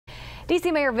D.C.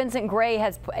 Mayor Vincent Gray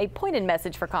has a pointed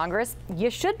message for Congress. You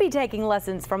should be taking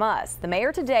lessons from us. The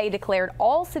mayor today declared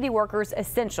all city workers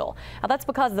essential. Now, that's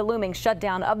because the looming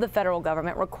shutdown of the federal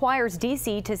government requires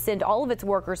D.C. to send all of its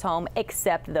workers home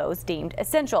except those deemed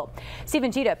essential.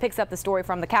 Stephen Cheetah picks up the story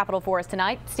from the Capitol for us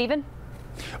tonight. Stephen?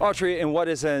 Audrey, in what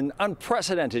is an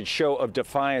unprecedented show of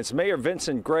defiance, Mayor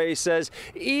Vincent Gray says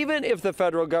even if the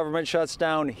federal government shuts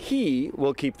down, he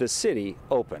will keep the city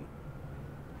open.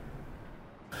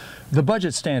 The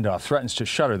budget standoff threatens to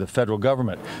shutter the federal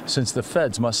government. Since the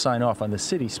feds must sign off on the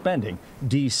city spending,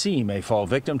 D.C. may fall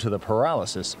victim to the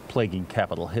paralysis plaguing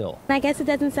Capitol Hill. I guess it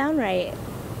doesn't sound right.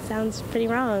 Sounds pretty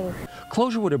wrong.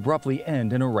 Closure would abruptly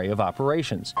end an array of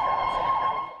operations.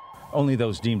 Only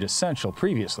those deemed essential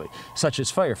previously, such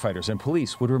as firefighters and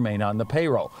police, would remain on the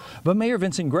payroll. But Mayor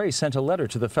Vincent Gray sent a letter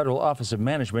to the Federal Office of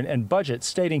Management and Budget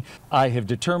stating, "I have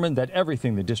determined that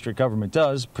everything the district government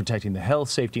does, protecting the health,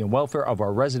 safety and welfare of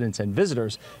our residents and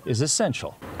visitors, is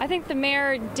essential." I think the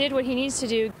mayor did what he needs to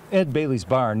do. Ed Bailey's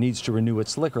Bar needs to renew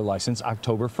its liquor license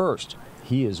October 1st.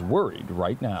 He is worried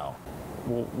right now.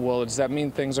 Well, does that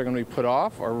mean things are going to be put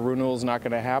off? Are renewals not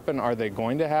going to happen? Are they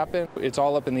going to happen? It's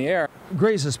all up in the air.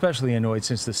 Gray's especially annoyed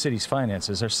since the city's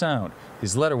finances are sound.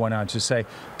 His letter went on to say,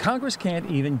 Congress can't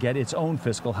even get its own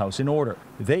fiscal house in order.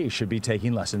 They should be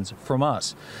taking lessons from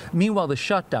us. Meanwhile, the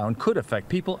shutdown could affect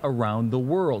people around the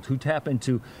world who tap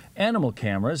into animal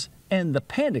cameras and the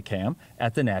panda cam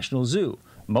at the National Zoo,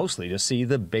 mostly to see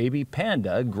the baby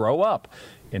panda grow up.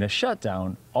 In a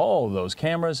shutdown, all those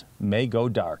cameras may go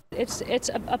dark. It's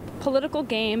a political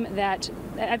game that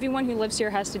everyone who lives here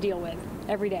has to deal with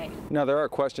every day. Now, there are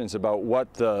questions about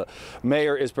what the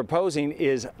mayor is proposing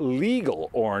is legal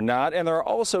or not, and there are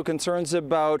also concerns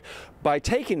about, by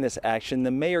taking this action,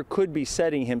 the mayor could be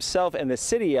setting himself and the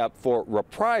city up for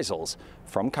reprisals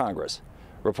from Congress.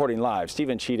 Reporting live,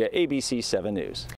 Stephen Cheetah, ABC 7 News.